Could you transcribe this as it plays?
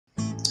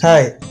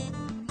Hi,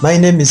 my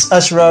name is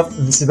Ashiraf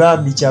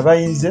Nsibambi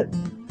Chabayinze,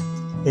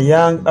 a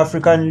Young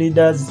African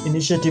Leaders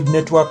Initiative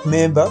Network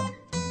member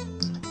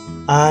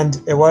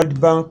and a World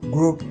Bank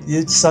Group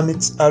Youth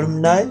Summit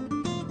alumni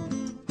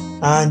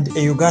and a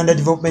Uganda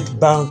Development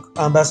Bank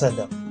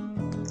ambassador.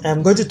 I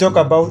am going to talk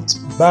about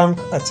Bank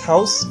at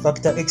House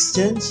Factor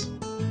Exchange,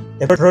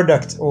 a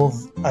product of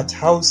At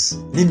House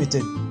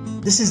Limited.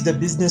 This is the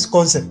business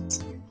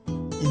concept.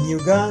 In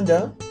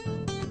Uganda,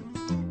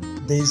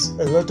 there is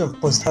a lot of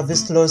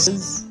post-harvest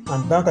losses,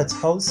 and Bank at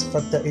House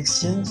Factor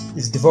Exchange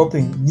is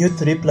developing new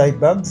 3-ply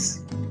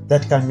bags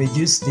that can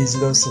reduce these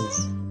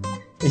losses.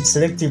 It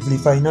selectively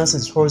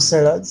finances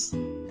wholesalers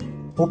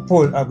who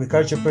pull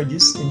agricultural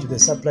produce into the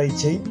supply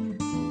chain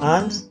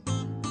and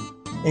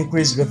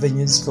increase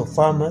revenues for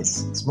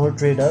farmers, small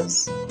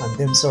traders, and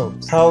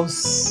themselves.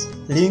 House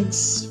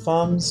links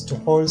farms to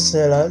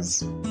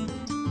wholesalers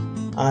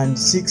and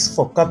seeks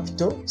for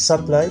capital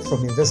supply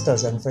from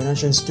investors and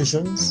financial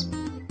institutions.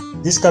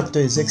 This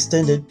capital is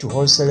extended to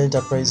wholesale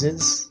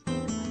enterprises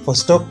for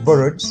stock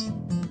borrowed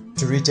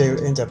to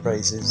retail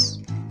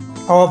enterprises.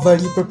 Our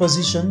value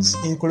propositions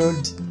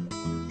include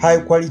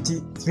high-quality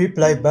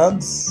 3-ply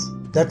bags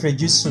that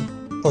reduce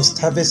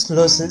post-harvest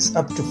losses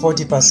up to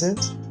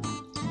 40%.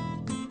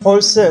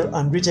 Wholesale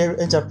and retail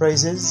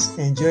enterprises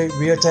enjoy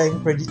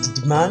real-time credit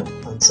demand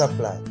and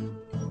supply.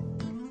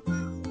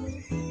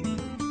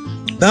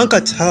 Bank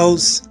at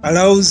House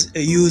allows a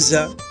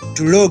user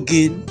to log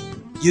in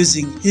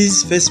using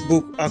his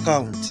Facebook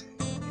account.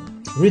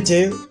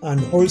 Retail and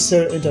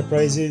wholesale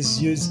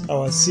enterprises use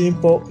our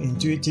simple,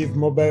 intuitive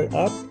mobile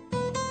app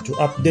to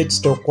update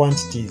stock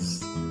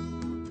quantities.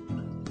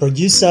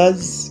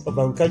 Producers of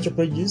agricultural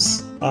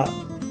produce are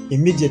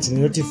immediately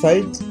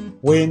notified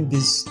when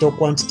these stock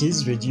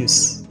quantities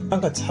reduce.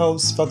 Bank at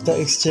House Factor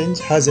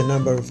Exchange has a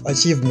number of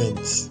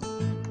achievements.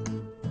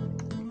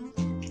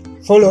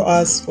 Follow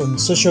us on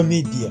social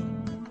media.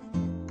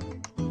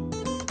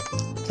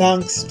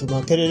 Thanks to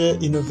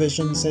Makerere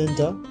Innovation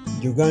Center,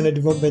 Uganda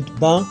Development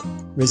Bank,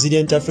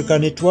 Resilient Africa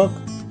Network,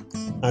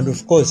 and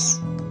of course,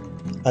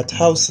 At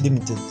House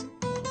Limited.